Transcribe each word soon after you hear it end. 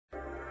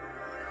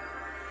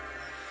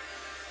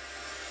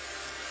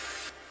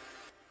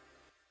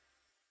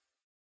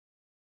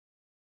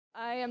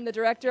I am the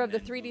director of the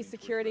 3D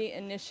Security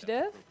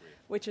Initiative,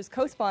 which is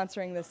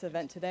co-sponsoring this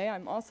event today.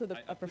 I'm also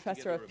a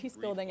professor of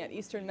Peacebuilding at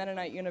Eastern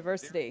Mennonite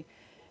University.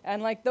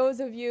 And like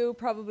those of you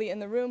probably in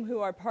the room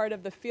who are part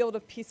of the field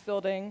of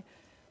peacebuilding,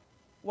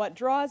 what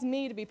draws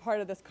me to be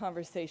part of this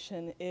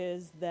conversation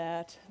is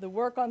that the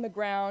work on the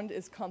ground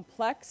is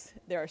complex.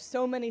 There are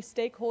so many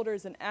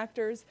stakeholders and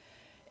actors,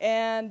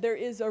 and there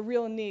is a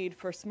real need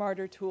for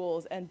smarter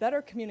tools and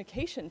better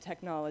communication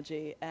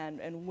technology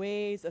and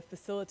ways of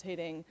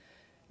facilitating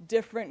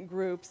different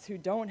groups who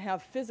don't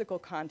have physical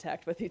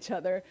contact with each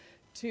other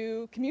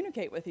to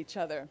communicate with each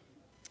other.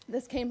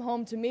 This came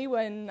home to me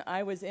when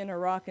I was in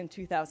Iraq in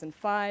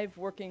 2005,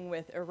 working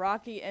with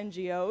Iraqi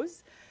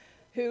NGOs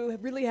who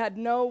really had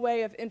no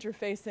way of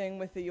interfacing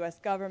with the US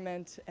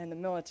government and the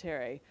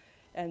military.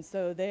 And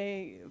so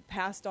they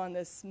passed on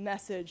this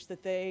message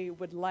that they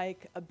would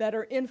like a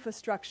better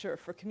infrastructure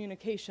for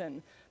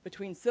communication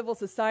between civil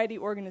society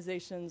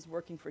organizations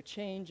working for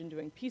change and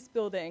doing peace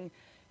building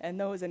and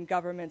those in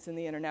governments in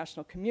the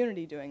international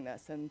community doing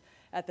this. And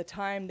at the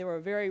time, there were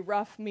very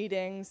rough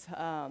meetings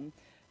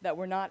that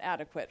were not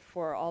adequate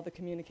for all the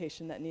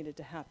communication that needed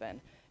to happen.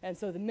 And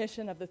so the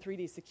mission of the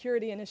 3D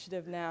Security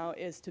Initiative now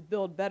is to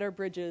build better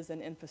bridges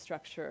and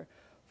infrastructure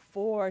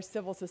for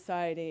civil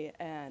society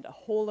and a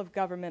whole of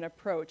government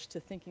approach to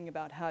thinking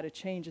about how to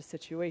change a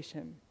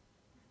situation.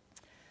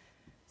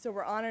 So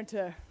we're honored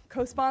to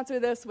co-sponsor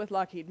this with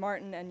Lockheed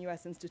Martin and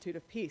US Institute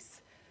of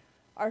Peace.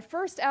 Our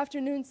first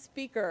afternoon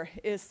speaker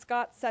is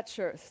Scott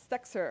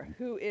Sechser,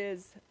 who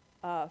is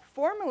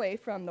formerly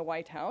from the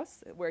White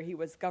House, where he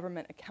was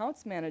government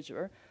accounts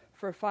manager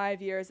for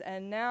 5 years,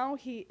 and now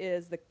he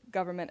is the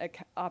government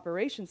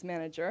operations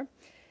manager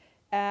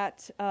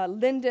at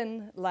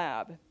Linden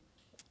Lab,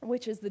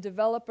 which is the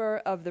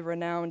developer of the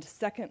renowned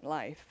Second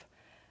Life.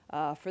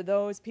 For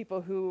those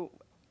people who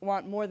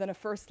want more than a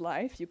first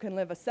life, you can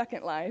live a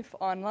second life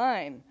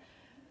online.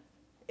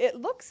 It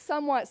looks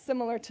somewhat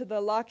similar to the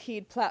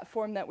Lockheed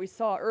platform that we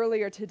saw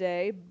earlier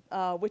today,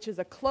 which is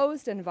a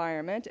closed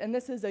environment, and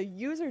this is a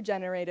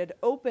user-generated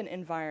open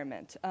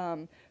environment.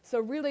 So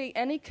really,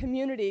 any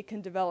community can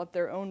develop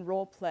their own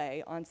role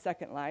play on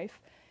Second Life.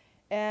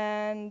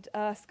 And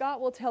Scott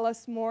will tell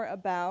us more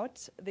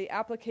about the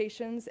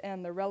applications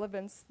and the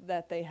relevance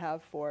that they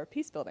have for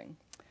peace building.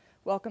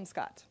 Welcome,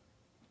 Scott.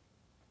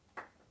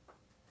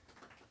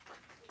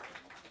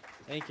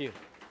 Thank you.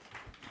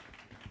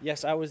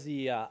 Yes, I was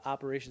the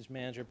operations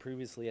manager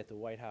previously at the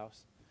White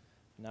House.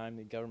 Now I'm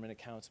the government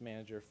accounts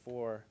manager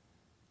for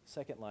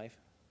Second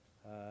Life.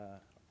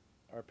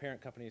 Our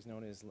parent company is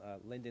known as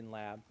Linden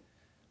Lab.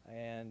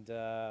 And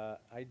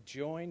I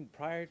joined,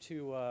 prior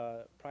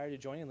to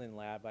joining Linden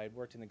Lab, I had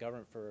worked in the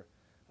government for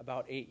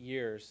about 8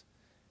 years.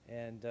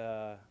 And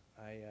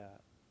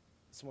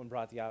someone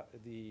brought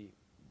the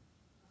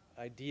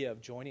idea of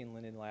joining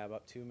Linden Lab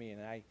up to me,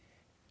 and I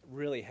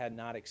really had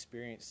not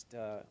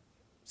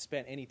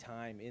spent any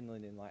time in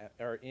Linden Lab,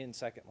 or in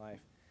Second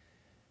Life,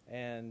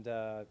 and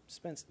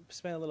spent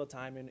a little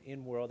time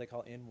in World. They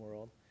call it In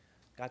World.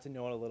 Got to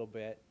know it a little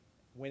bit.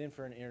 Went in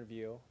for an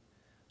interview.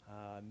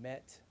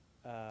 Met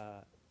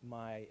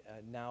my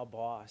now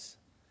boss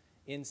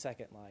in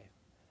Second Life,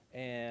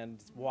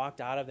 and walked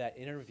out of that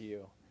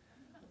interview.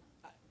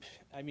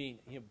 I mean,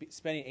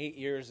 spending 8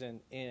 years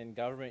in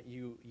government,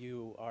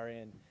 you are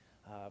in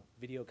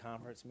video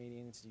conference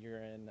meetings. You're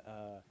in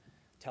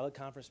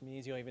teleconference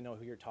meetings. You don't even know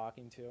who you're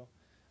talking to.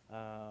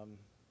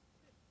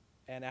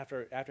 And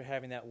after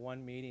having that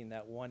one meeting,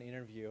 that one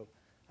interview,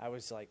 I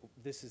was like,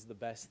 this is the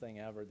best thing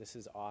ever. This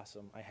is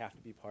awesome. I have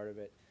to be part of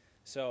it.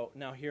 So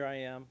now here I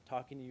am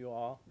talking to you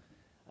all.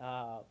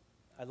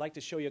 I'd like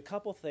to show you a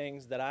couple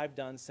things that I've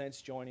done since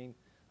joining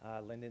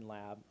Linden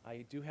Lab.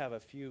 I do have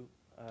a few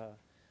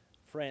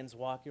friends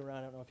walking around.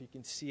 I don't know if you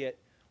can see it.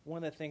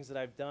 One of the things that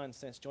I've done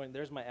since joining,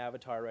 there's my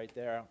avatar right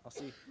there. I'll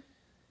see.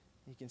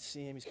 You can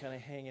see him. He's kind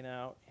of hanging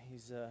out.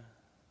 He's a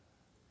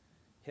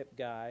hip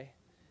guy,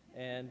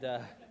 and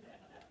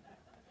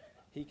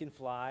he can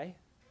fly.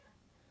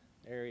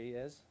 There he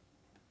is.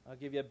 I'll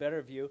give you a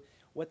better view.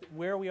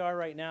 Where we are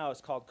right now is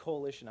called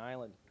Coalition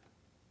Island.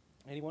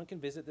 Anyone can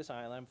visit this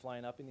island. I'm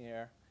flying up in the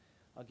air.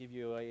 I'll give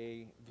you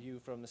a view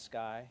from the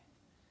sky.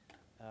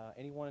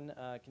 Anyone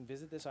can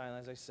visit this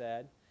island, as I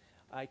said.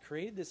 I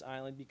created this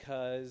island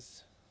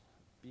because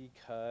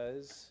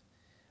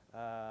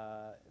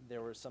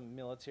there were some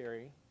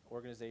military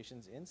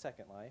organizations in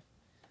Second Life,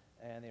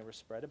 and they were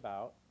spread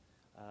about.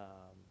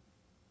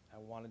 I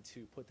wanted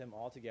to put them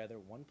all together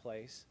in one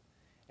place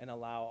and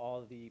allow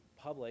all the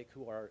public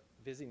who are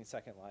visiting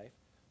Second Life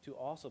to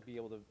also be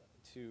able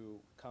to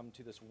come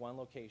to this one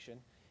location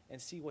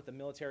and see what the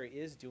military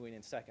is doing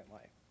in Second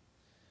Life.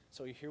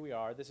 So here we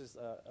are. This is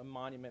a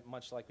monument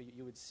much like what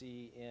you would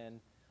see in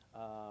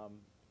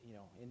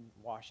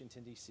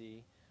Washington,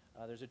 D.C.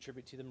 There's a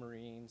tribute to the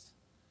Marines.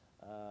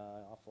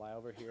 I'll fly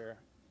over here.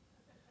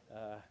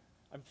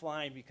 I'm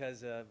flying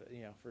because of,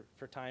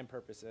 for time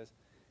purposes.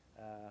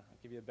 I'll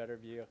give you a better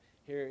view.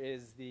 Here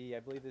is I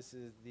believe this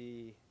is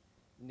the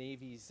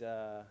Navy's,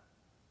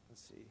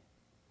 let's see,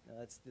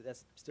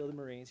 That's still the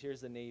Marines.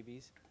 Here's the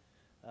Navy's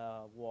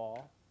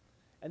wall,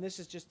 and this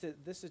is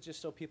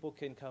just so people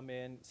can come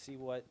in, see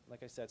what,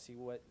 like I said, see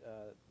what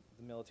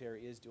the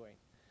military is doing.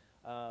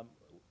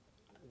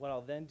 What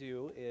I'll then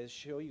do is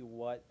show you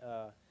what,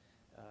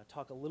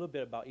 talk a little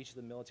bit about each of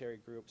the military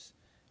groups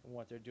and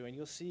what they're doing.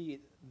 You'll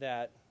see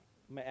that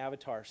my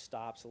avatar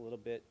stops a little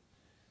bit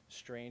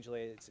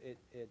strangely.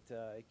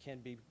 It can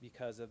be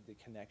because of the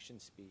connection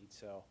speed.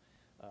 So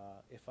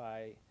if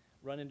I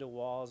run into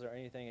walls or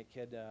anything,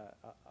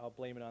 I'll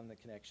blame it on the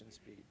connection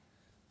speed.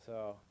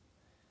 So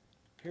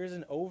here's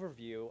an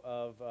overview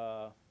of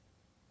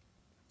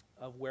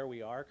where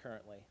we are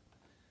currently,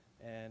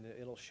 and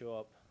it'll show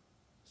up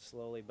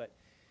slowly. But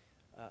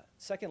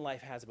Second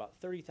Life has about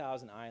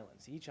 30,000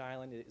 islands. Each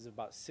island is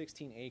about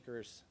 16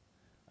 acres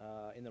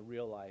in the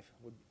real life,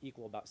 would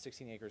equal about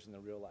 16 acres in the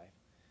real life.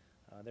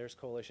 There's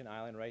Coalition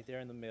Island right there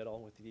in the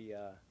middle with the,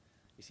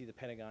 you see the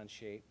Pentagon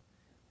shape.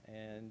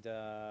 And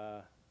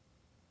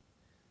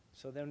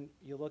so then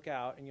you look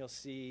out and you'll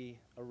see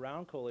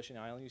around Coalition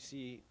Island, you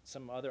see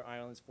some other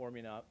islands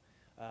forming up.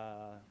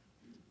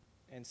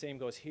 And same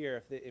goes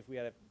here. If we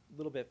had a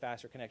little bit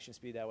faster connection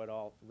speed, that would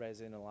all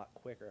res in a lot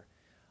quicker.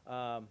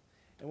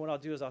 And what I'll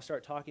do is I'll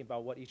start talking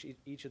about what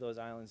each of those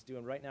islands do.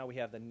 And right now we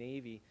have the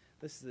Navy.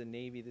 This is the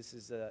Navy. This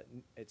is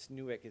it's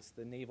Noveck. It's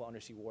the Naval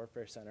Undersea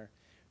Warfare Center.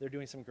 They're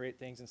doing some great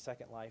things in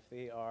Second Life.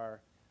 They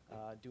are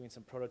doing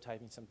some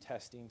prototyping, some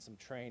testing, some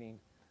training.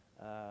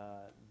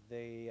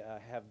 They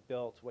have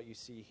built what you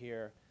see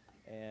here,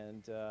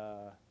 and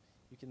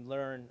you can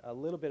learn a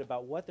little bit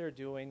about what they're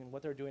doing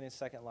in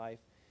Second Life.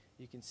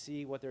 You can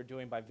see what they're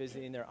doing by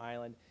visiting their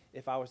island.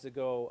 If I was to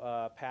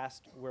go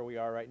past where we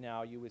are right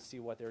now, you would see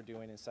what they're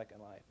doing in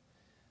Second Life.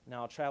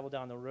 Now I'll travel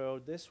down the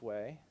road this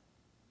way,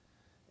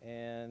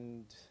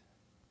 and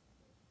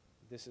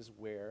this is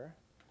where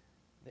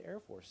the Air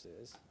Force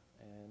is,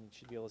 and you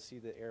should be able to see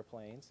the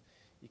airplanes.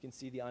 You can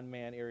see the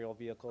unmanned aerial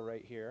vehicle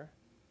right here.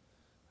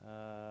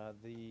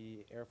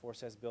 The Air Force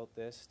has built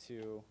this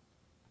too,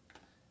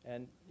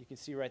 and you can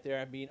see right there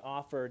I'm being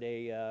offered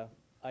a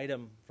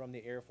item from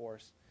the Air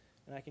Force,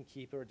 and I can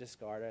keep it or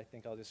discard it. I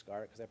think I'll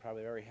discard it because I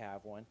probably already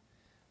have one.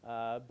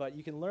 But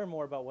you can learn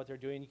more about what they're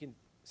doing. You can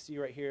see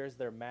right here is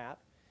their map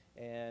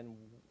and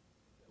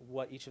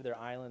what each of their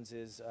islands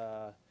is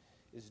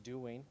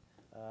doing.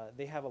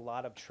 They have a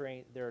lot of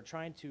they're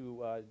trying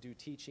to do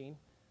teaching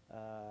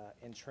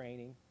and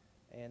training,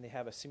 and they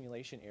have a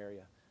simulation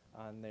area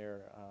on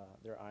their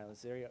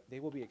islands. They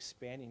will be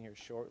expanding here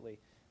shortly.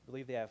 I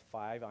believe they have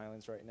 5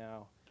 islands right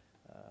now.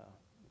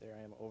 There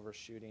I am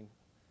overshooting.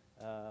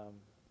 I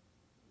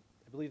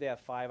believe they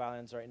have 5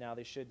 islands right now.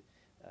 They should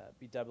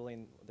be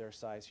doubling their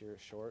size here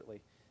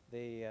shortly.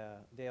 They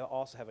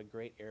also have a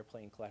great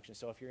airplane collection.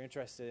 So if you're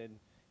interested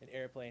in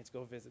airplanes,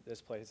 go visit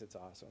this place. It's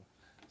awesome.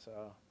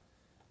 So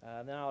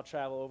then I'll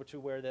travel over to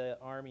where the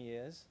Army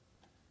is.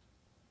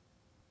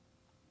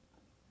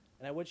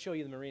 And I would show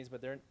you the Marines, but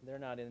they're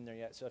not in there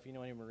yet. So if you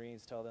know any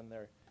Marines, tell them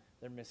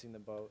they're missing the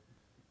boat.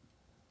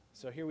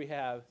 So here we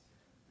have,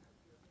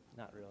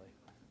 not really.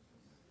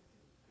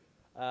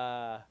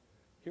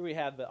 Here we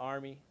have the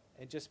Army,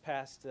 and just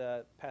past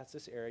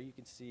this area, you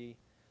can see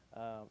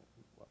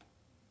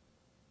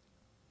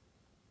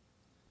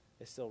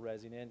it's still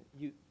resing in.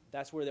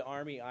 That's where the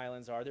Army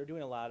islands are. They're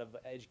doing a lot of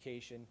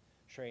education,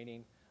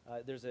 training.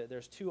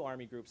 There's 2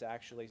 Army groups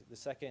actually. The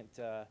second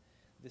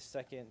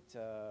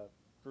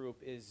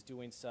group is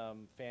doing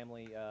some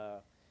family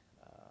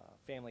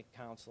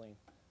counseling,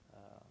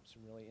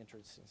 some really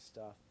interesting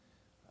stuff.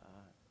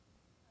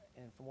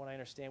 And from what I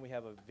understand, we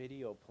have a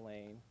video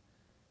playing.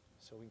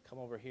 So we can come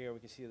over here, we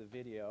can see the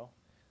video.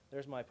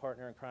 There's my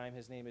partner in crime.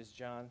 His name is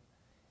John,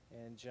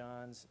 and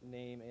John's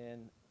name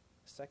in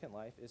Second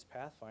Life is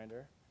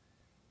Pathfinder.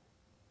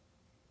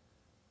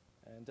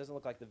 And it doesn't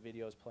look like the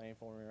video is playing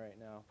for me right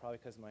now, probably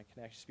because of my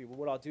connection speed. But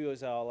what I'll do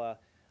is the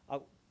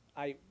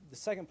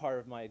second part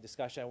of my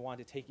discussion, I want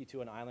to take you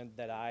to an island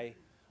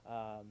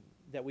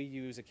that we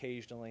use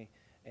occasionally,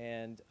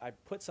 and I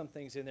put some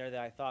things in there that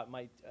I thought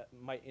might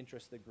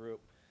interest the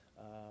group.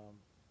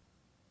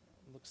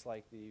 Looks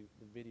like the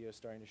video is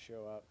starting to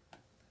show up.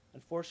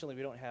 Unfortunately,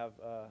 we don't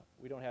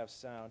have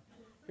sound.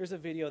 Here's a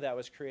video that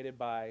was created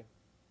by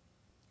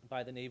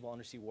the Naval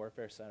Undersea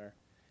Warfare Center,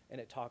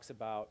 and it talks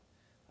about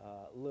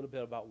a little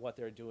bit about what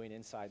they're doing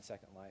inside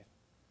Second Life.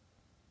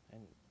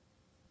 And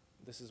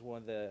this is one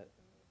of the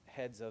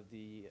heads of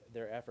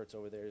their efforts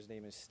over there. His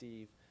name is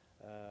Steve.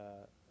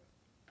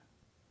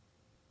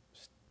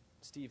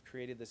 Steve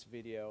created this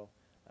video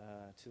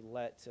to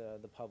let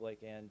the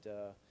public and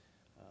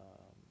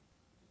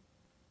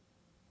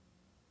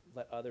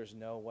let others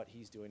know what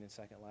he's doing in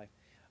Second Life.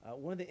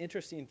 One of the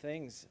interesting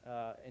things,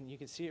 and you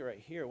can see it right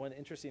here, one of the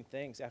interesting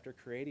things after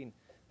creating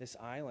this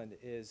island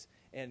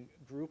and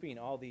grouping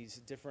all these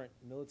different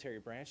military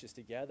branches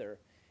together,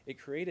 it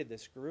created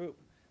this group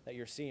that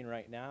you're seeing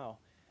right now,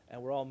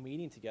 and we're all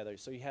meeting together.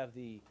 So you have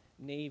the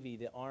Navy,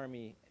 the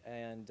Army,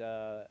 and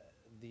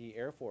the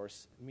Air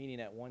Force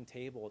meeting at one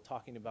table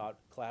talking about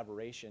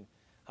collaboration,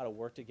 how to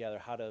work together,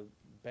 how to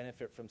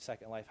benefit from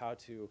Second Life, how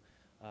to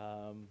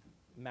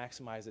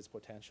maximize its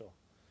potential.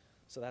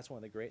 So that's one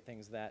of the great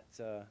things that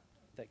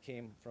that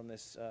came from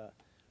this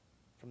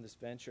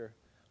venture.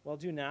 What I'll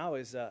do now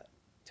is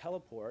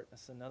teleport.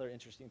 That's another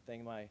interesting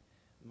thing my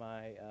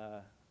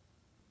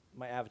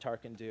avatar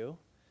can do,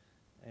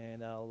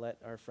 and I'll let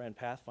our friend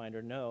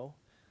Pathfinder know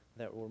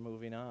that we're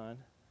moving on.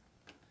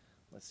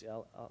 Let's see.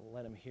 I'll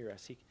let him hear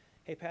us.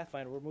 Hey,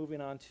 Pathfinder, we're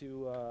moving on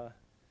to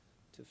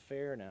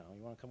fair now.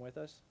 You want to come with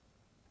us?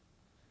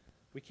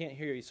 We can't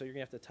hear you, so you're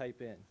gonna have to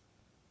type in.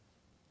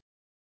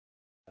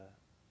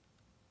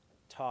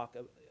 Talk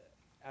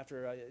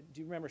after.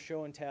 Do you remember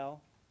show and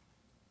tell?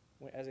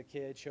 As a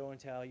kid, show and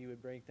tell, you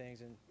would bring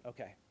things, and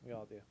okay, we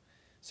all do.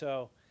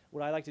 So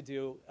what I like to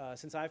do,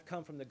 since I've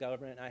come from the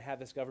government, I have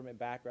this government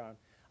background,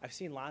 I've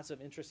seen lots of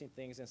interesting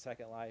things in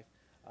Second Life.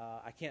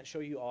 I can't show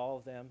you all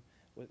of them,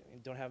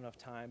 don't have enough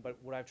time, but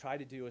what I've tried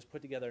to do is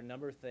put together a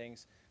number of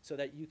things so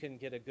that you can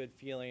get a good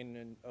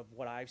feeling of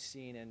what I've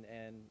seen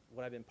and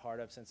what I've been part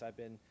of since I've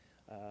been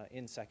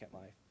in Second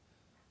Life.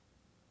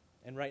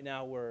 And right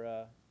now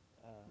we're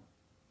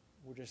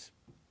just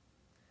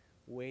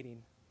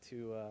waiting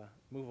to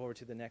move over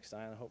to the next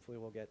island. Hopefully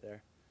we'll get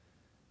there.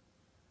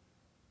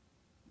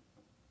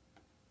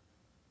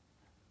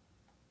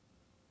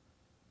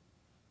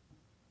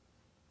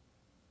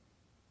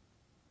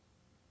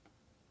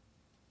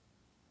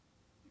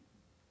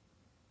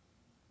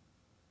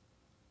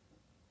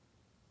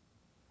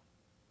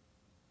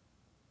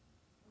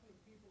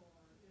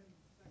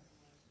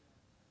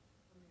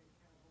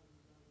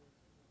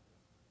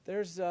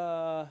 There's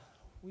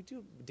we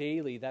do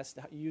daily. That's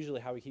usually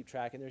how we keep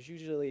track, and there's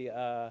usually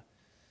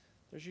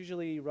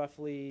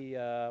roughly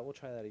we'll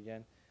try that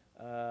again,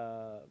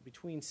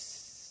 between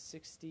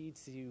 60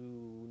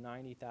 to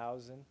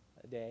 90,000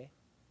 a day.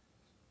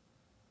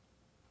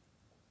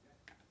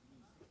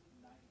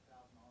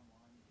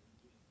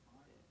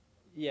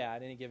 Yeah,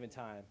 at any given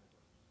time.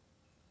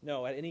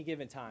 No, at any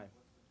given time.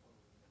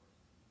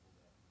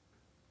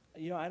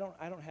 You know, I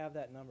don't have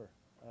that number.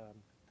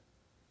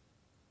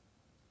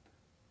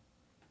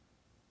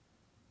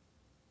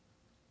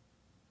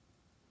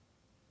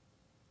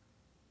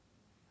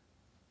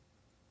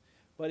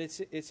 But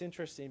it's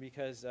interesting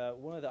because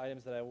one of the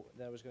items that I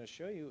was going to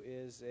show you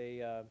is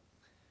an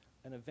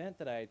event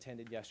that I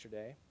attended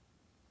yesterday,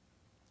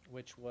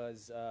 which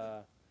was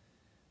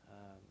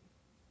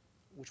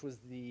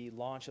the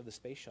launch of the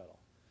space shuttle.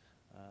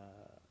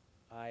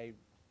 I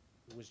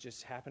was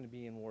just happened to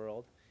be in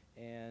World,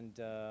 and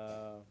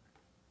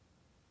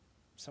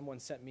someone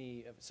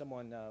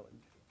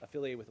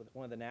affiliated with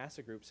one of the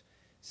NASA groups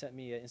sent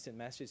me an instant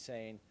message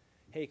saying,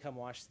 "Hey, come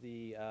watch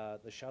the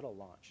shuttle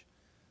launch."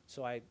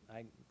 So I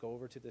go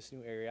over to this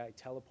new area. I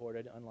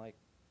teleported, unlike,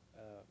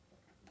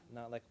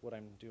 not like what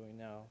I'm doing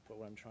now, but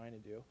what I'm trying to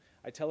do.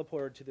 I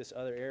teleported to this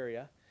other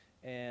area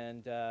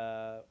and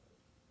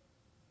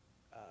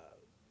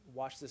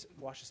watched the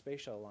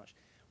space shuttle launch.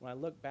 When I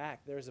look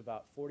back, there's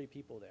about 40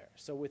 people there.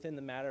 So within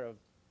the matter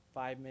of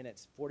 5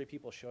 minutes, 40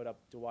 people showed up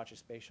to watch a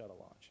space shuttle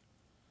launch.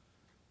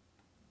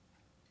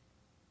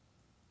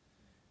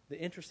 The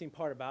interesting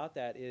part about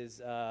that is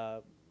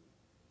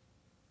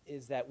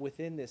that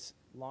within this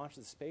launch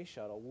of the space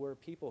shuttle were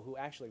people who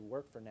actually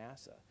work for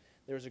NASA.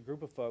 There was a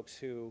group of folks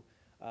who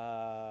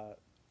were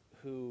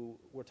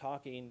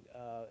talking,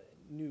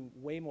 knew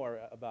way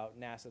more about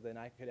NASA than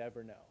I could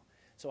ever know.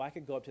 So I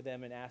could go up to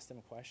them and ask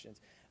them questions.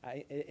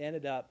 It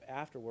ended up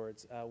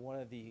afterwards, one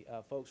of the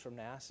folks from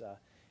NASA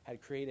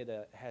had created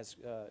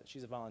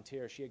she's a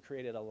volunteer, she had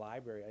created a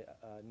library,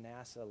 a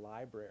NASA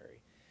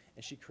library.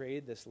 And she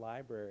created this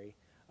library,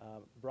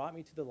 brought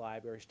me to the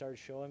library, started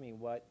showing me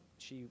what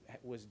she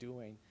was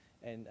doing,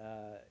 and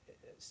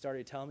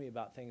started telling me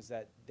about things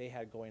that they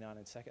had going on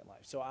in Second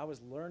Life. So I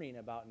was learning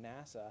about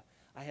NASA.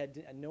 I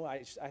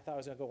thought I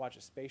was going to go watch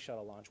a space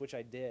shuttle launch, which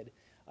I did.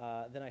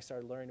 Then I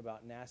started learning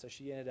about NASA.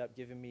 She ended up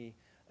giving me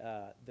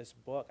this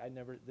book.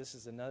 This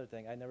is another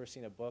thing. I'd never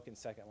seen a book in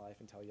Second Life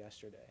until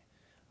yesterday,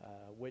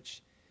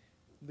 which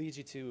leads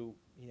you to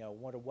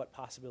wonder what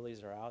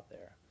possibilities are out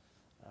there.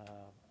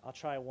 I'll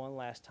try one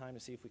last time to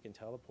see if we can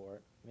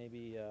teleport.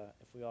 Maybe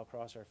if we all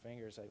cross our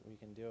fingers, we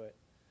can do it.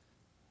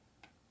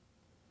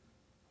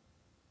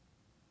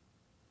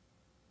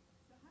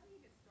 So how do you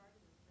get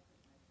started with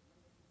Second Life when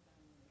this is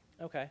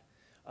done? Okay,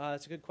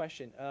 that's a good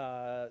question.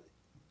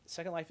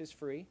 Second Life is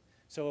free,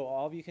 so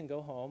all of you can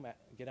go home,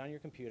 get on your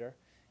computer.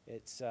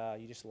 It's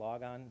you just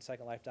log on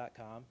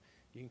secondlife.com.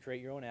 You can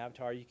create your own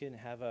avatar. You can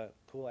have a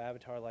cool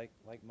avatar like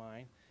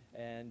mine,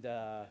 and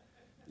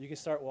you can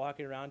start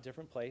walking around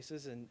different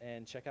places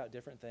and check out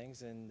different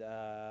things and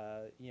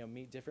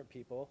meet different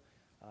people.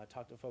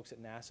 Talk to folks at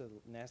NASA.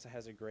 NASA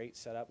has a great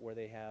setup where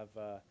they have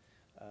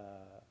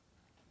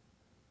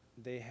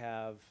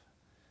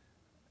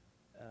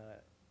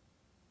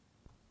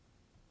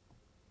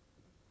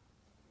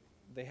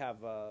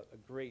a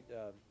great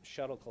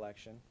shuttle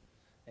collection,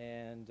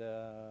 and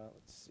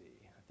let's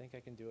see. I think I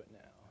can do it now.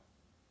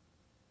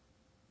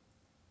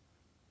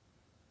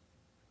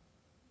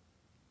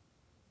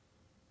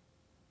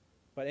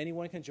 But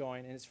anyone can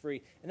join, and it's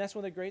free. And that's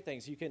one of the great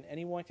things.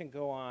 Anyone can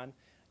go on.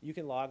 You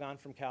can log on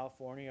from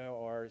California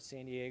or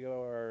San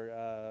Diego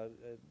or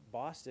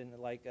Boston,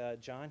 like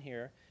John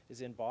here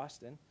is in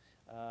Boston,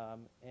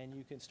 and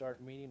you can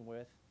start meeting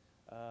with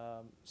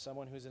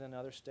someone who's in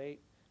another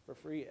state for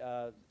free.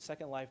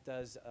 Second Life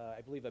does,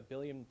 I believe, 1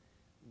 billion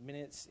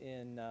minutes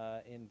in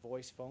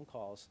voice phone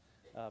calls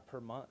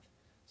per month.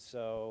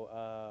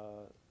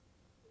 So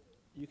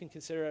you can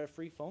consider it a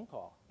free phone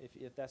call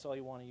if that's all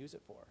you want to use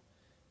it for.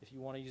 If you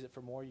want to use it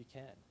for more, you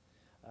can.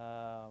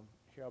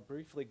 Here, I'll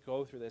briefly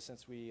go through this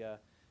since we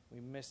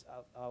missed.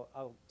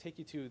 I'll take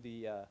you to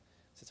the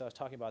since I was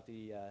talking about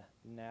the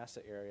NASA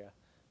area.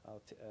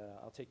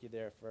 I'll take you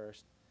there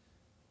first.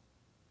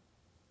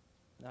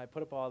 Now I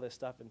put up all this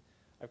stuff and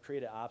I've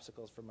created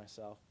obstacles for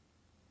myself.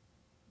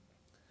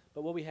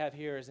 But what we have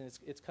here is, and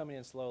it's coming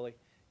in slowly,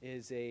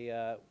 is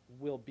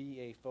will be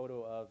a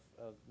photo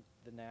of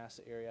the NASA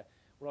area.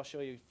 What I'll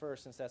show you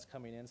first, since that's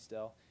coming in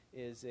still,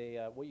 is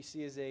what you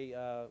see is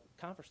a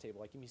conference table,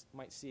 like you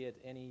might see at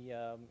any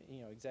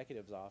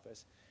executive's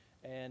office.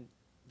 And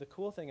the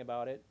cool thing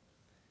about it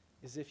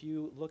is, if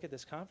you look at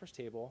this conference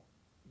table,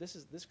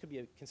 this could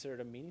be considered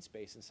a meeting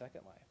space in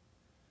Second Life.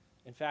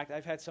 In fact,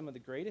 I've had some of the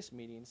greatest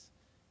meetings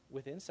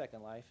within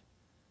Second Life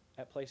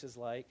at places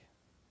like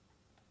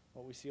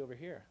what we see over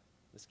here,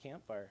 this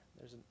campfire.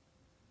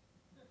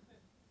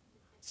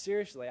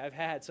 Seriously, I've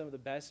had some of the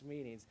best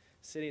meetings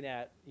sitting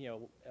at a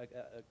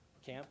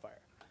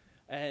campfire.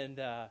 And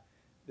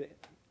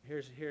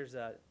here's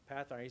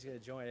Pathfinder. He's going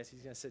to join us.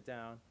 He's going to sit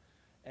down,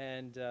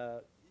 and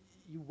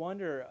you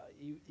wonder,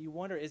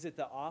 is it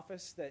the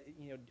office that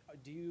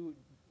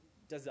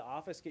does the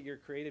office get your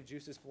creative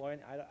juices flowing?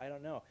 I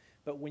don't know.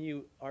 But when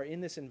you are in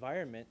this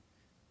environment,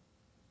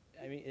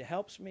 I mean, it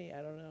helps me.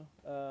 I don't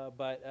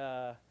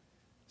know.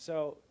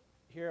 So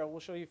here we'll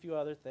show you a few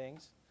other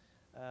things.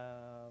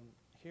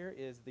 Here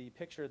is the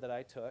picture that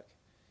I took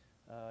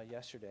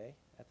yesterday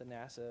at the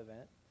NASA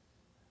event.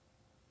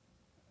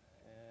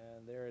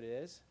 And there it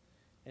is.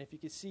 And if you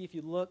can see, if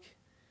you look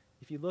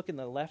in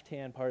the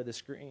left-hand part of the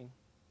screen,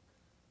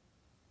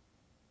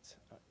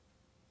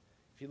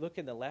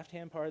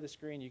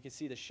 you can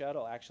see the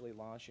shuttle actually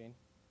launching.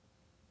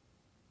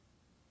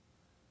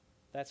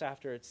 That's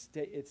after it's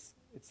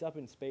up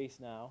in space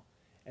now.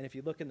 And if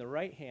you look in the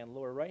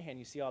lower right hand,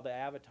 you see all the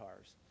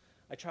avatars.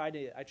 I tried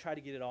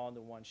to get it all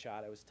into one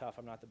shot. It was tough.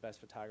 I'm not the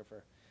best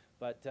photographer,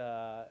 but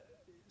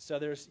so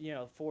there's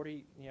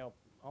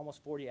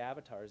almost 40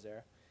 avatars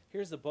there.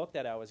 Here's the book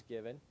that I was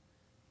given.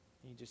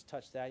 You just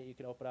touch that. You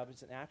can open it up.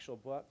 It's an actual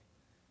book.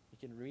 You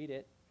can read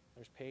it.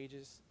 There's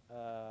pages.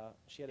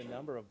 She had a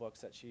number of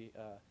books that she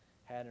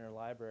had in her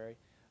library.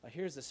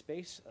 Here's the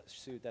space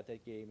suit that they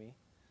gave me.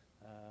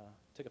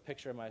 Took a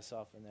picture of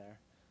myself in there.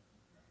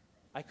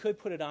 I could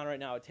put it on right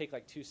now. It would take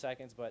like 2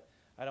 seconds, but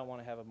I don't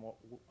want to have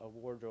a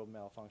wardrobe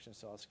malfunction,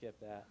 so I'll skip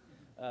that.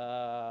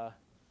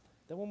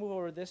 Then we'll move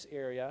over to this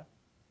area.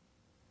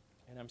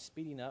 And I'm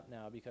speeding up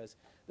now because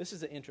this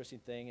is an interesting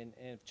thing. And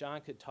if John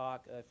could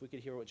talk, if we could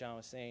hear what John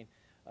was saying,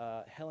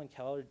 Helen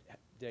Keller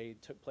Day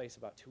took place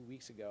about 2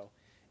 weeks ago.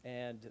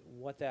 And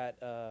what's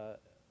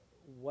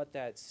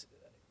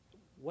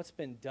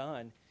been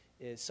done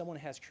is someone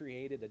has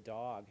created a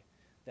dog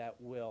that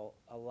will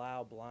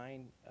allow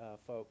blind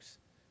folks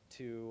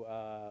to,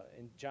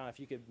 and John, if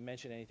you could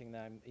mention anything,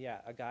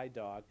 a guide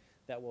dog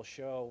that will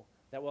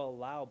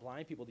allow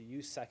blind people to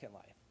use Second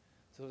Life.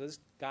 So this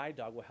guide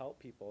dog will help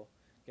people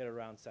get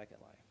around Second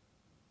Life.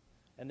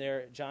 And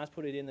there, John's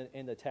put it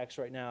in the text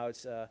right now.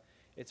 It's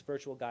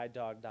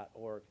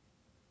virtualguidedog.org.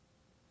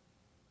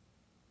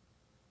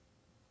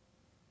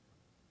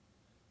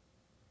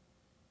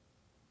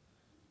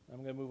 I'm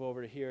going to move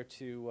over to here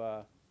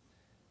to,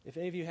 if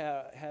any of you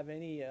have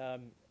any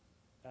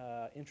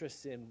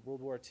interest in World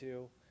War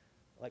II,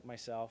 like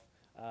myself,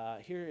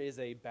 here is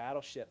a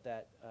battleship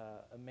that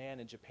a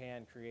man in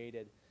Japan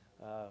created.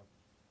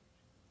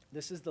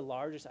 This is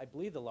I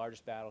believe the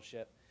largest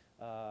battleship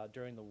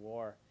during the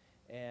war.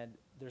 And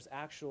it's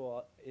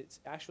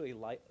actually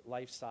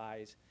life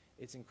size.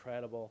 It's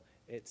incredible.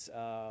 It's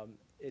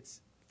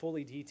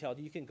fully detailed.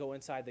 You can go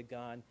inside the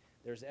gun.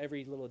 There's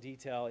every little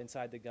detail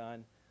inside the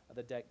gun,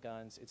 the deck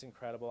guns. It's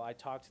incredible. I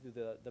talked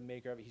to the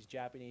maker of it. He's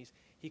Japanese.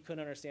 He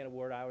couldn't understand a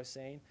word I was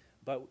saying,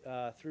 but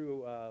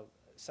through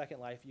Second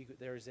Life,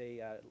 there's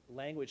a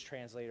language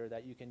translator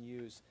that you can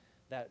use.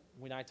 That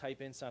when I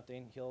type in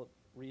something, he'll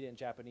read it in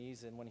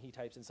Japanese, and when he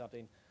types in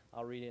something,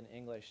 I'll read it in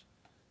English.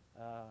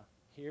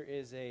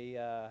 Here's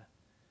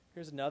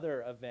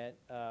another event.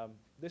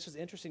 This was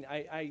interesting.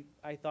 I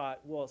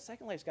thought, well,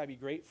 Second Life's got to be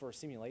great for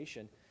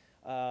simulation.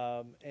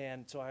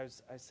 And so I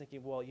was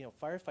thinking, well,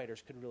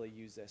 firefighters could really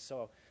use this.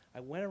 So I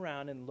went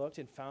around and looked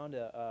and found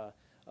a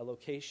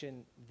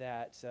location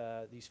that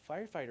these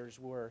firefighters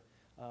were,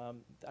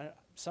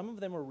 some of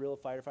them were real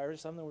firefighters,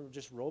 some of them were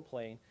just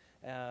role-playing.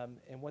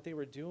 And what they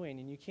were doing,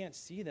 and you can't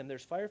see them,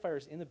 there's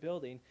firefighters in the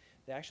building.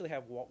 They actually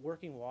have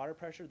working water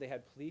pressure. They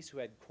had police who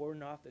had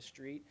cordoned off the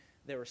street.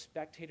 There were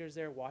spectators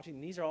there watching.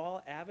 And these are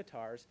all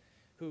avatars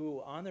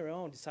who on their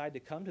own decided to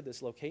come to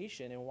this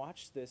location and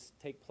watch this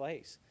take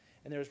place.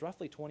 And there was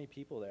roughly 20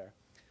 people there.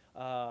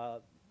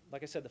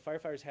 Like I said, the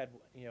firefighters had,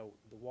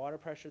 the water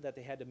pressure that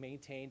they had to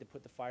maintain to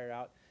put the fire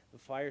out. The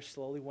fire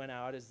slowly went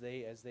out as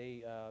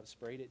they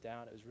sprayed it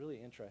down. It was really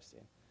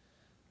interesting.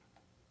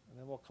 And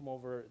then we'll come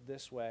over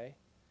this way.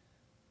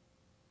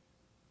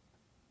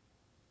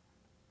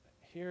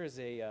 Here's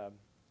a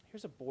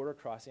border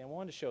crossing. I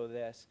wanted to show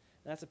this.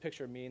 And that's a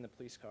picture of me in the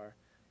police car.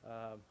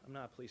 I'm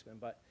not a policeman,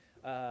 but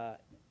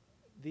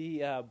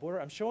the border.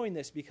 I'm showing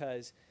this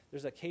because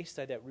there's a case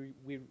study that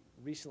we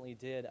recently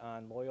did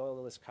on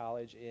Loyalist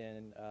College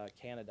in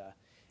Canada,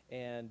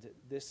 and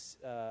this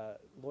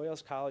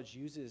Loyalist College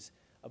uses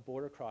a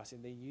border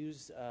crossing. They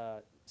use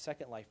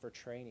Second Life for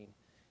training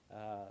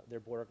their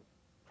border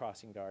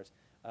crossing guards.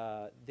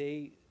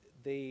 They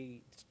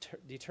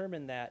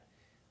determined that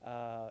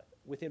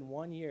within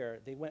 1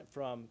 year they went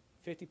from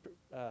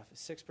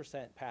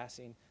 56%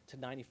 passing to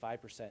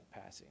 95%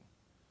 passing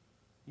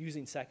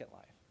using Second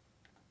Life.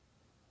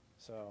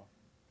 So,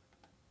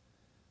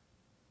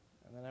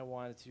 and then I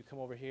wanted to come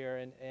over here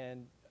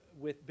and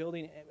with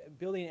building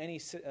any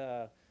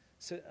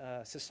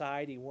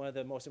society, one of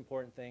the most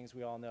important things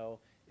we all know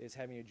is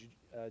having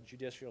a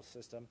judicial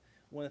system.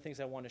 One of the things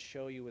I want to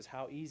show you is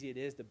how easy it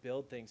is to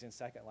build things in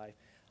Second Life.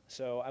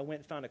 So I went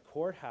and found a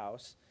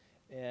courthouse,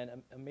 and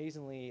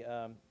amazingly,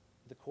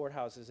 the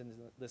courthouse is in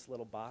this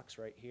little box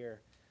right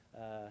here.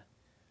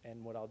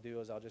 And what I'll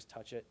do is I'll just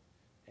touch it,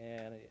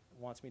 and it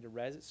wants me to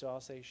res it, so I'll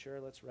say, sure,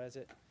 let's res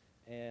it.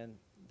 And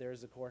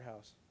there's the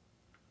courthouse.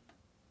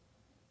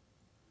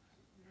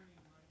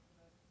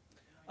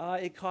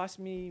 It cost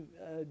me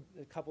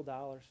a couple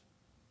dollars.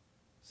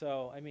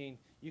 So, I mean,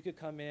 you could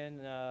come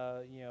in,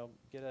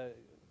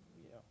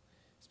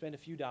 spend a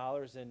few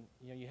dollars, and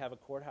you have a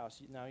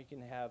courthouse. Now you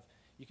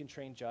can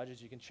train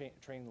judges, you can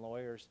train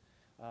lawyers.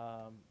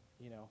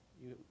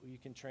 You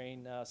can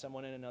train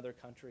someone in another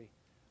country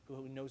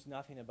who knows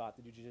nothing about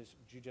the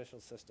judicial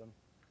system.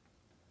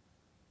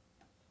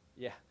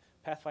 Yeah,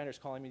 Pathfinder's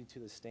calling me to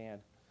the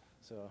stand,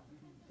 so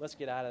let's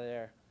get out of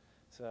there.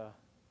 So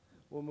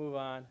we'll move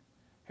on.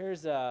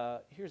 Here's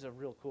a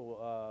real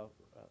cool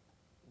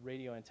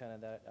radio antenna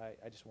that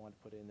I just wanted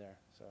to put in there.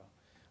 So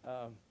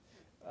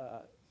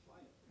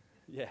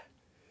yeah,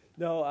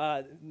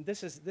 no,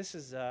 this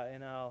is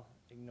and I'll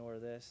ignore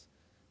this.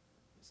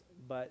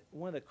 But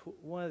one of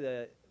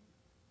the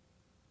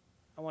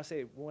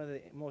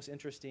most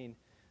interesting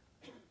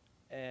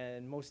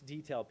and most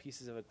detailed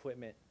pieces of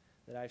equipment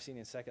that I've seen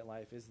in Second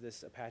Life is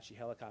this Apache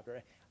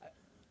helicopter.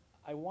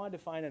 I wanted to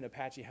find an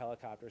Apache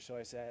helicopter, so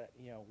I said,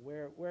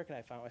 where can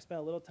I find one? I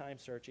spent a little time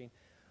searching,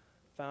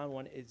 found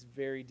one. It's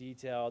very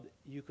detailed.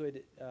 You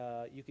could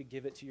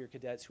give it to your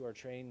cadets who are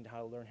trained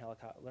how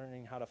to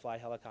learning how to fly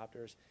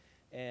helicopters,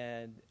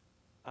 and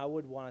I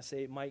would want to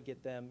say it might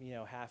get them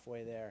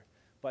halfway there.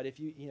 But if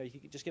you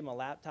could just give them a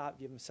laptop,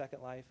 give them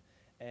Second Life,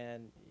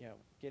 and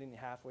getting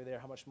halfway there,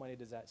 how much money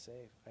does that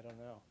save? I don't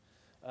know.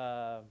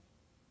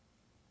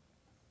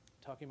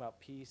 Talking about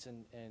peace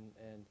and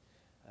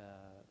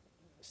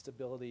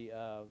stability,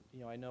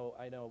 I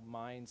know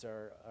mines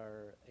are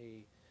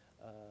a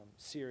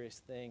serious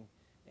thing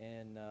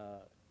in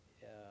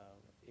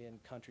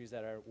countries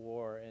that are at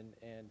war,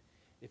 and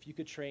if you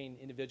could train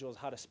individuals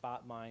how to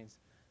spot mines,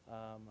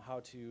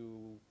 how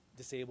to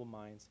disable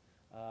mines,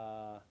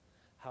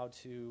 how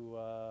to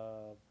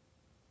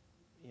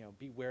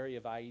be wary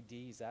of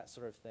IEDs, that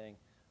sort of thing.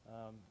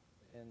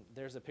 And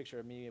there's a picture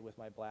of me with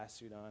my blast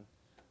suit on,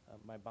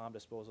 my bomb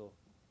disposal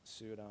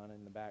suit on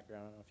in the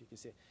background. I don't know if you can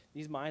see it.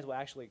 These mines will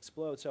actually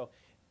explode. So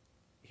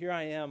here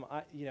I am.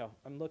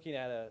 I'm looking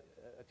at a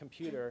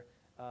computer,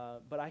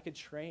 but I could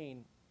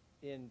train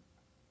in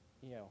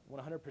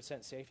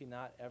 100% safety,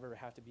 not ever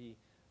have to be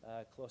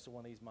close to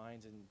one of these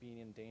mines and being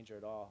in danger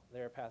at all.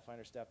 There,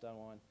 Pathfinder stepped on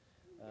one.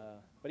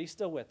 But he's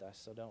still with us,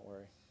 so don't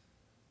worry.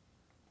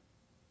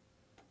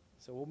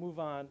 So we'll move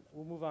on.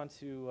 We'll move on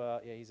to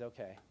he's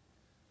okay.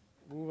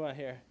 We'll move on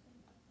here.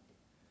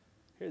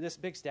 Here, this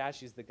big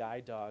statue is the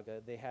guide dog.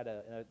 They had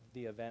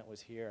the event was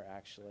here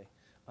actually.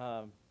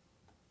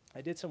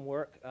 I did some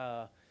work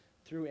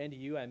through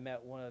NDU. I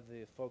met one of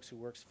the folks who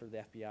works for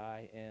the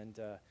FBI, and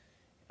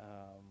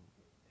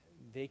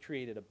they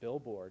created a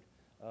billboard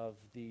of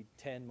the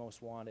 10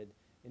 most wanted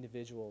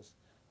individuals.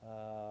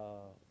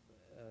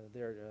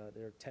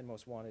 Their 10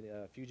 most wanted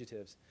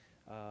fugitives,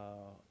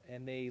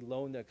 and they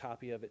loaned a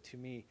copy of it to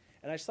me.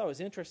 And I just thought it was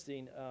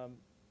interesting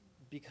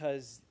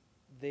because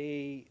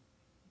they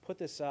put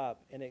this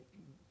up, and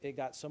it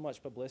got so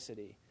much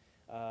publicity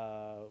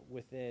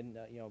within,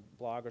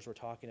 bloggers were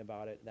talking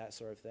about it, that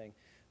sort of thing.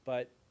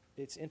 But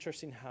it's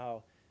interesting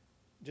how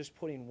just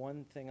putting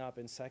one thing up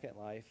in Second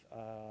Life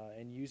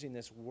and using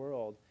this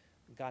world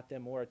got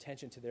them more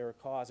attention to their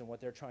cause and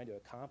what they're trying to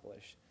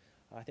accomplish.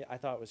 I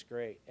thought it was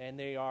great. And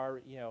they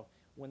are,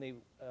 when they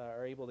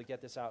are able to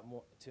get this out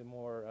to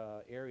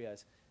more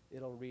areas,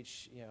 it'll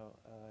reach,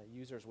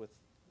 users with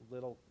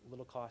little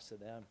cost to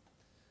them.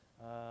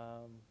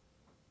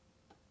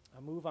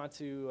 I'll move on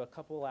to a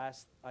couple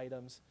last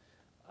items.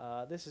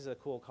 This is a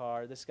cool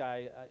car. This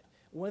guy,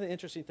 one of the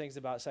interesting things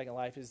about Second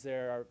Life is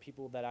there are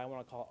people that I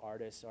want to call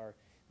artists, or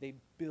they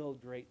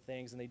build great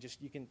things, and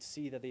you can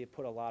see that they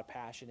put a lot of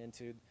passion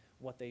into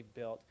what they've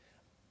built.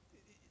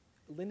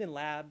 Linden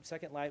Lab,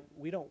 Second Life,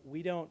 we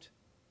don't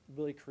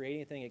really create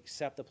anything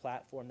except the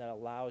platform that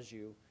allows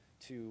you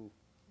to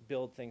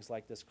build things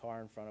like this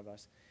car in front of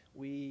us.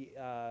 We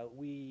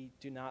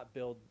do not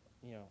build,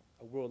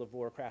 a World of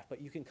Warcraft, but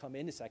you can come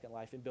into Second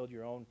Life and build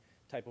your own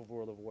type of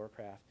World of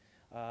Warcraft.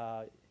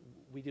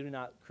 We do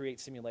not create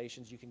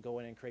simulations. You can go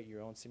in and create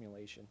your own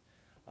simulation.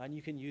 And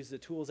you can use the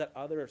tools that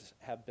others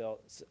have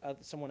built.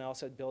 Someone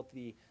else had built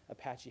the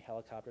Apache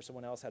helicopter.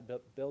 Someone else had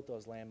built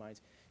those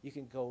landmines. You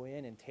can go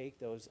in and take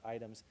those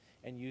items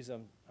and use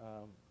them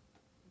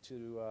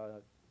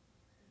to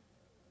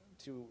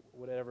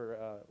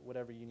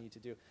whatever you need to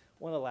do.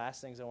 One of the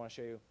last things I want to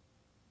show you,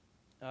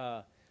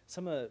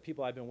 some of the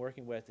people I've been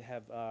working with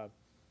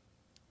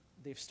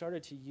they've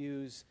started to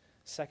use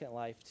Second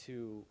Life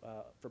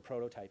for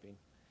prototyping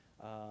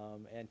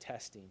and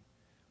testing,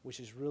 which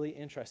is really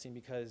interesting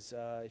because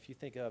if you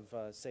think of,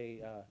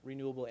 say,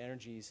 renewable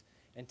energies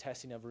and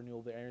testing of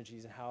renewable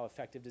energies and how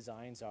effective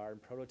designs are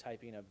and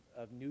prototyping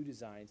of new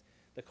designs,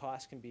 the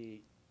cost can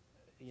be,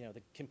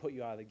 that can put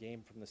you out of the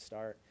game from the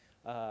start.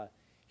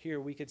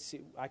 Here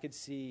I could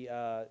see,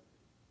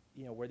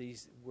 where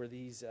these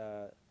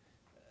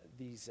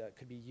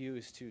could be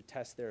used to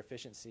test their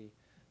efficiency,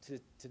 to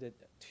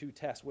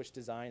test which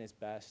design is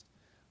best.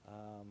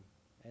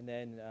 And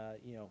then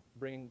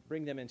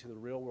bring them into the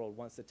real world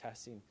once the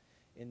testing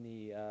in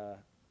the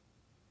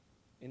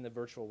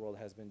virtual world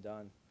has been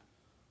done.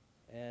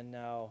 And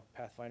now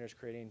Pathfinder's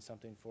creating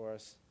something for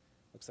us.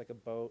 Looks like a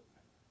boat.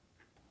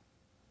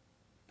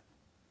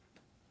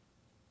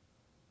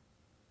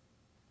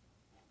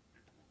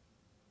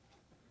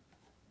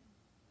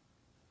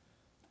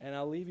 And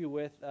I'll leave you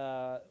with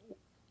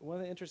one of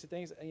the interesting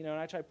things, and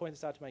I try to point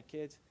this out to my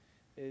kids,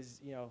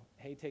 is,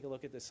 hey, take a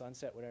look at the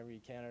sunset whenever you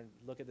can, or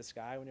look at the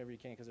sky whenever you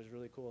can, because there's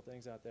really cool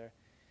things out there.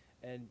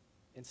 And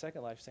in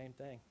Second Life, same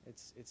thing.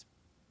 It's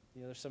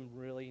there's some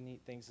really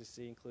neat things to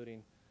see,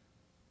 including,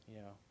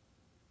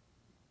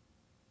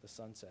 the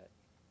sunset.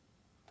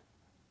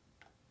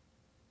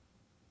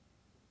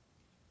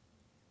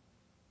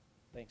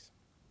 Thanks.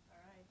 All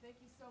right, thank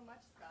you so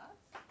much, Scott.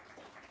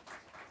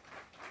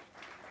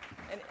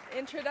 An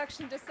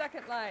introduction to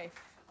Second Life.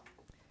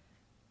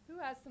 Who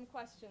has some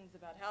questions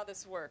about how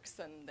this works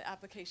and the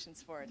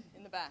applications for it?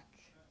 In the back.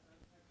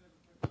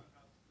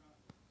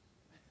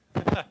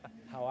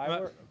 How I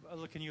work?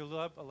 Can you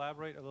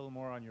elaborate a little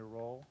more on your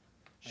role?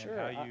 Sure.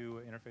 And how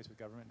you interface with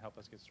government and help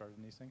us get started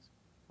in these things?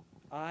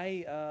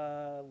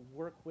 I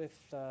work with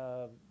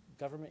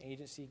government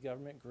agency,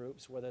 government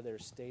groups, whether they're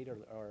state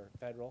or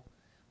federal.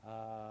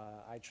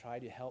 I try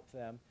to help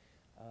them.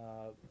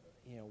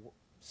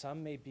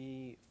 Some may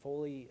be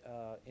fully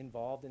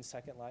involved in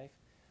Second Life.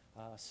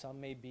 Some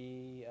may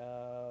be,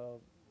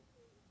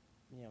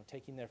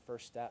 taking their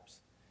first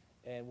steps.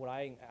 And what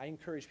I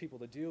encourage people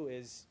to do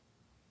is,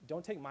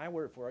 don't take my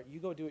word for it. You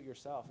go do it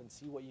yourself and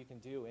see what you can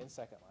do in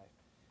Second Life.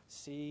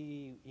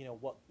 See,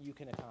 what you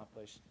can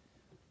accomplish.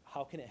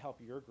 How can it help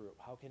your group?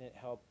 How can it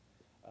help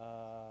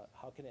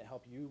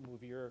you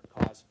move your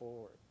cause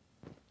forward?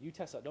 You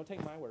test out. Don't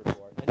take my word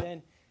for it. And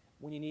then,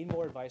 when you need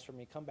more advice from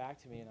me, come back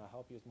to me, and I'll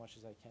help you as much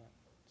as I can.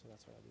 So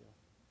that's what I do.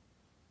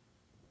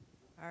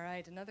 All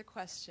right, another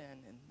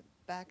question in the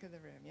back of the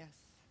room. Yes.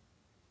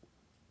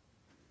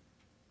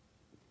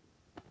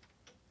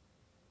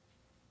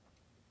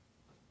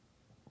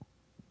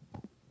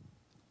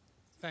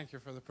 Thank you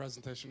for the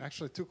presentation.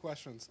 Actually, two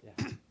questions. Yeah.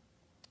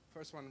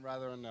 First one,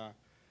 rather on a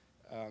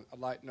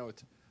light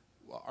note.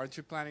 Well, aren't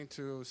you planning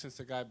to, since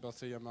the guy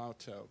built a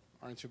Yamato,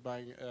 aren't you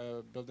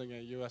building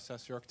a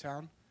USS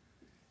Yorktown?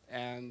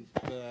 And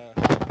the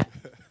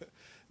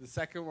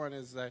second one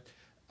is that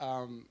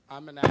I'm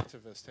an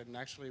activist, and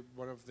actually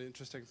one of the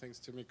interesting things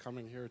to me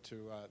coming here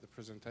to the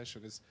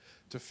presentation is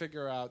to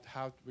figure out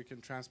how we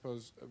can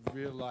transpose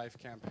real-life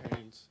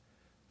campaigns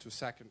to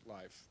Second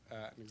Life.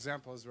 An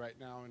example is right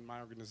now in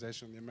my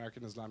organization, the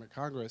American Islamic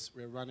Congress,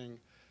 we're running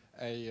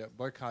a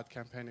boycott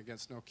campaign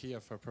against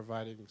Nokia for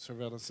providing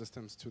surveillance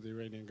systems to the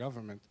Iranian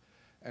government.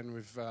 And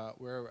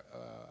we're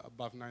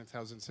above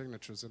 9,000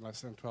 signatures in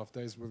less than 12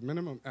 days with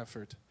minimum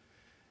effort.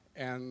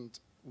 And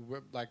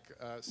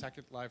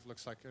Second Life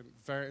looks like a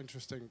very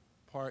interesting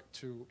part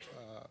to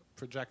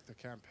project the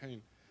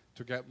campaign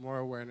to get more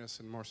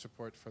awareness and more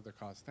support for the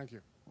cause. Thank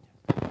you.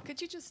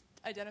 Could you just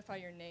identify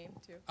your name,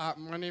 too?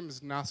 My name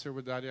is Nasser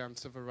Wadadi. I'm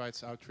Civil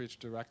Rights Outreach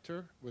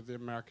Director with the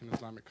American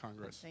Islamic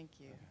Congress. Thank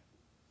you.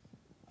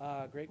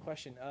 Great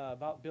question.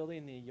 About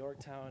building the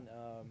Yorktown,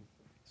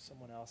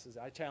 someone else's.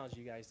 I challenge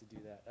you guys to do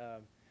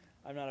that.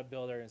 I'm not a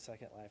builder in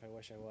Second Life. I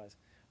wish I was.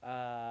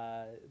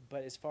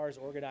 But as far as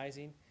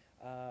organizing,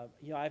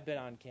 I've been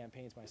on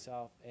campaigns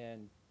myself,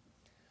 and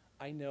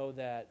I know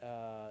that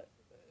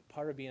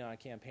part of being on a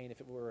campaign, if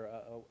it were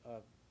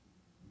a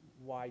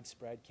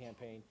widespread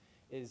campaign,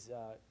 is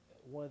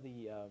one of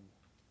the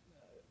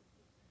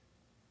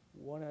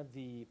one of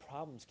the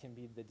problems can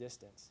be the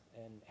distance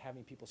and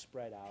having people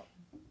spread out.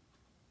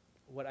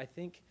 What I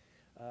think,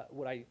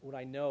 what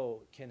I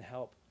know can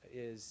help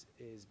is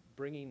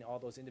bringing all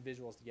those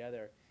individuals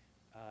together,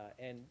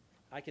 and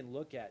I can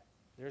look at,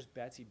 there's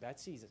Betsy.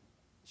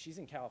 She's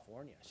in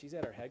California. She's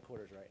at our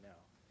headquarters right now.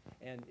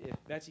 And if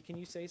Betsy, can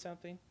you say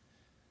something?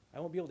 I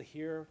won't be able to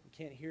hear,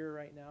 can't hear her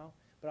right now,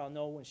 but I'll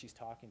know when she's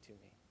talking to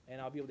me. And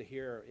I'll be able to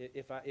hear her.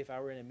 If I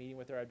were in a meeting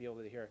with her, I'd be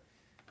able to hear her.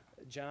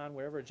 John,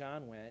 wherever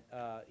John went,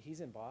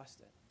 he's in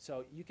Boston.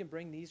 So you can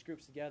bring these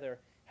groups together,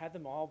 have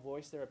them all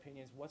voice their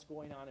opinions, what's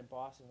going on in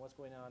Boston, what's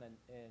going on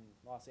in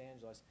Los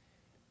Angeles,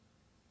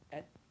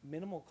 at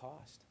minimal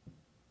cost.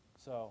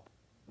 So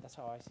that's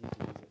how I see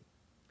to use it.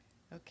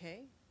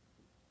 Okay.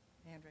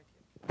 Hand right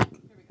here.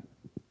 Here we go.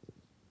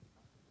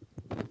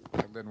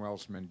 Lynn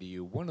Welsman to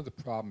you. One of the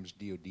problems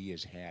DoD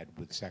has had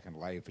with Second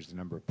Life is the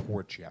number of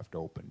ports you have to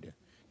open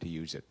to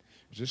use it.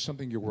 Is this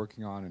something you're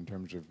working on in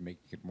terms of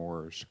making it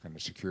more kind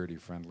of security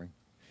friendly?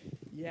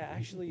 Yeah,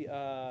 actually,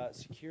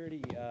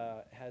 security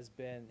has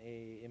been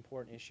an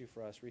important issue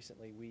for us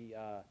recently. We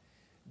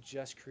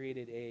just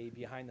created a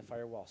behind the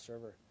firewall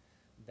server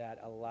that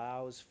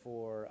allows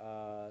for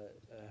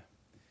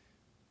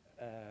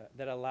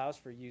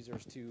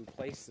users to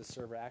place the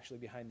server actually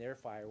behind their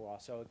firewall.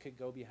 So it could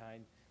go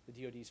behind the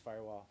DoD's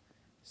firewall,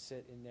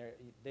 sit in there.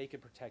 They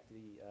could protect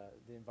the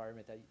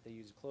environment that they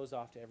use, closed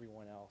off to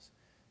everyone else.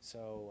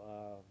 So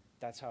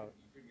that's how. You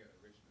couldn't get a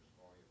richness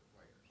of all the other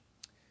players.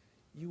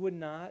 You would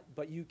not,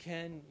 but you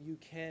can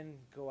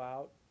go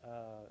out.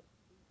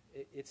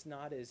 It's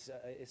not as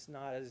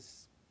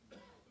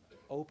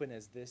open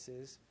as this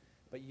is,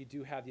 but you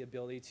do have the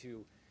ability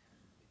to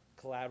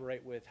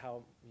collaborate with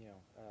how,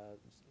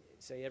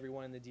 say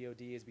everyone in the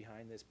DoD is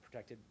behind this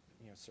protected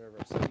server.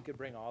 So you could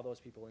bring all those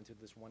people into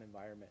this one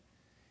environment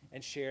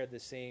and share the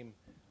same,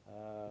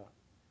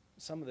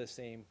 some of the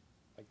same,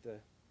 like the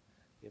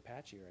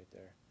Apache right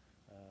there.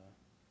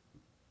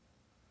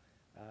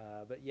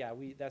 But yeah,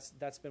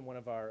 that's been one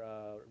of our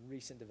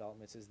recent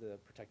developments, is the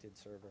protected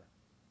server.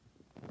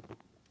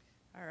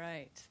 All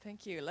right,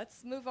 thank you.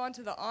 Let's move on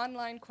to the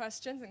online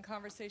questions and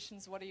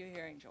conversations. What are you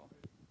hearing, Joel?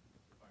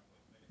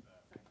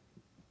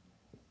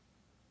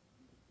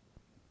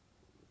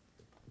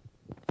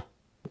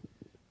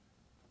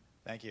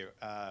 Thank you.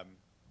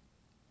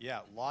 Yeah,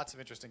 lots of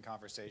interesting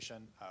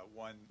conversation.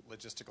 One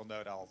logistical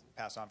note I'll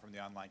pass on from the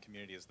online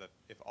community is that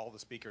if all the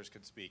speakers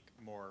could speak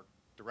more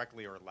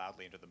directly or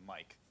loudly into the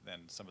mic,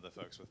 then some of the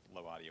folks with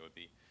low audio would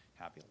be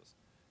happy. Let's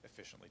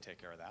efficiently take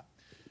care of that.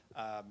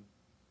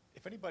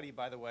 If anybody,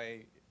 by the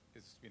way,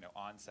 is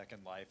on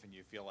Second Life and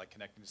you feel like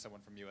connecting to someone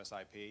from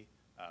USIP,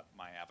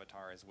 my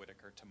avatar is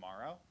Whitaker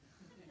tomorrow.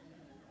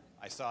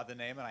 I saw the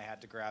name and I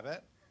had to grab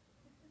it.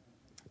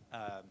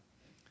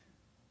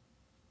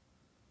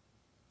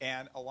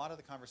 And a lot of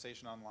the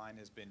conversation online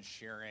has been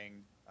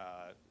sharing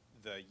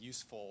the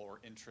useful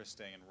or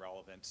interesting and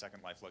relevant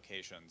Second Life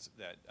locations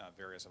that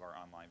various of our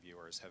online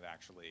viewers have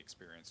actually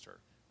experienced or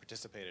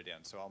participated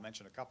in. So I'll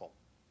mention a couple.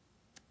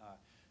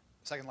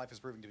 Second Life has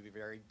proven to be a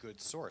very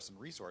good source and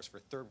resource for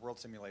third world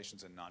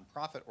simulations and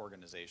nonprofit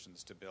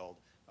organizations to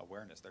build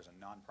awareness. There's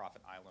a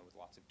nonprofit island with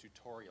lots of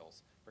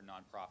tutorials for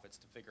nonprofits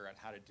to figure out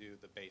how to do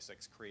the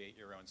basics, create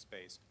your own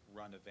space,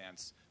 run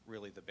events,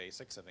 really the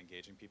basics of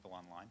engaging people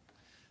online.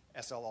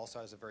 SL also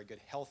has a very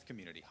good health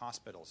community,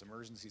 hospitals,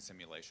 emergency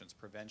simulations,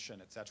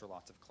 prevention, et cetera,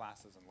 lots of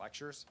classes and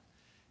lectures.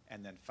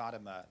 And then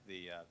Fatima,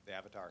 the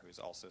avatar who's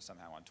also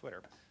somehow on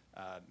Twitter,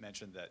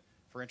 mentioned that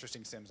for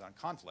interesting sims on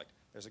conflict,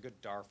 there's a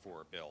good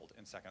Darfur build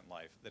in Second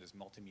Life that is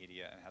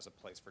multimedia and has a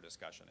place for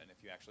discussion. And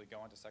if you actually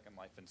go into Second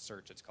Life and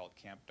search, it's called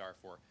Camp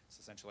Darfur. It's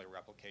essentially a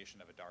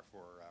replication of a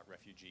Darfur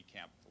refugee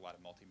camp with a lot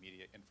of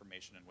multimedia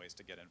information and ways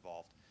to get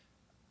involved.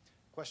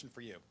 Question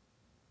for you.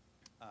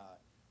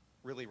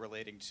 Really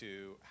relating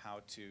to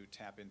how to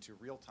tap into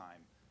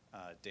real-time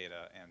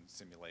data and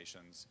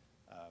simulations.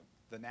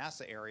 The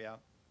NASA area,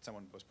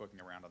 someone was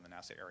poking around on the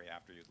NASA area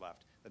after you'd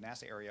left. The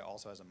NASA area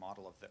also has a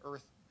model of the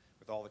Earth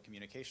with all the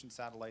communication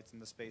satellites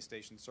and the space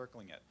station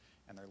circling it.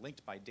 And they're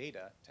linked by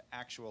data to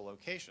actual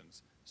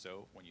locations.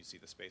 So when you see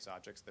the space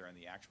objects, they're in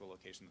the actual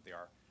location that they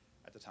are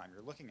at the time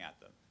you're looking at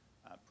them.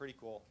 Pretty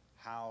cool.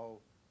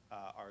 How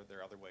are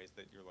there other ways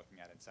that you're looking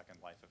at in Second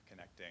Life of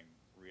connecting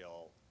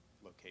real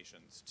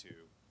locations to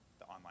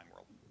the online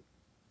world?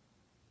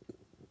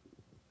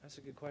 That's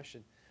a good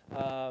question.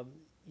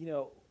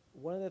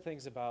 One of the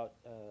things about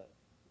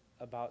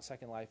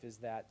Second Life is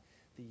that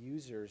the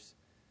users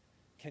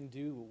can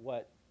do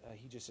what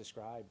he just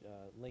described,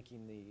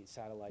 linking the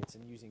satellites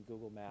and using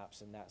Google Maps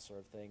and that sort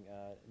of thing.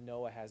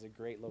 NOAA has a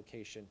great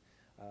location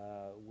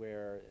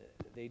where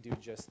they do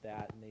just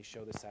that, and they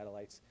show the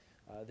satellites.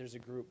 There's a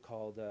group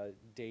called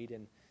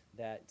Dayton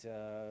that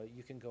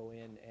you can go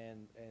in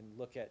and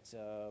look at.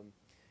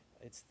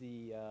 It's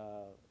the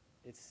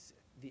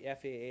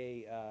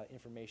FAA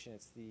information.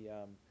 It's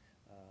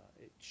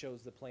it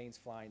shows the planes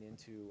flying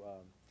into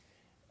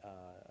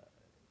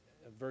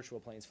virtual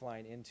planes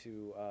flying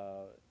into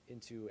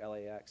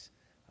LAX,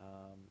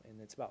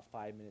 and it's about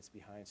 5 minutes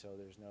behind, so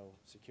there's no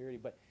security.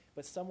 But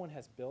but someone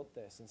has built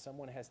this, and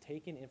someone has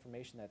taken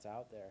information that's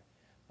out there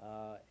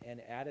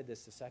and added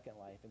this to Second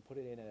Life and put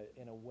it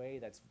in a way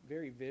that's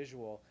very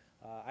visual.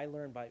 I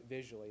learn by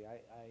visually. I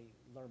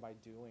learn by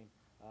doing,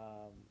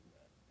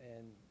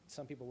 and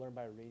some people learn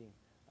by reading.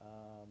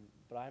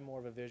 But I'm more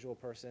of a visual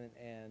person,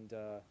 and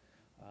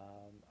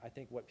I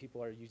think what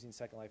people are using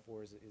Second Life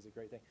for is a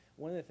great thing.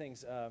 One of the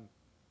things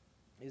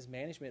is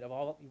management of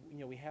all.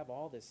 We have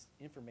all this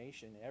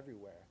information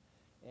everywhere,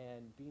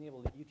 and being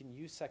able to, you can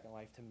use Second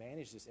Life to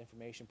manage this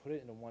information, put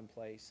it into one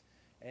place,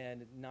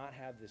 and not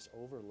have this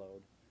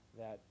overload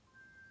that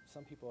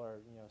some people are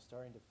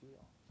starting to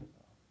feel.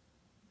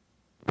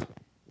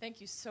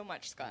 Thank you so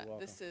much, Scott. You're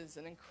welcome. This is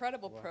an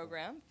incredible You're welcome.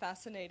 program,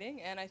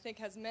 fascinating, and I think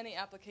has many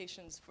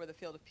applications for the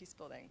field of peace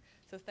building.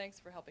 So thanks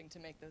for helping to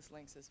make those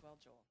links as well,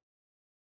 Joel.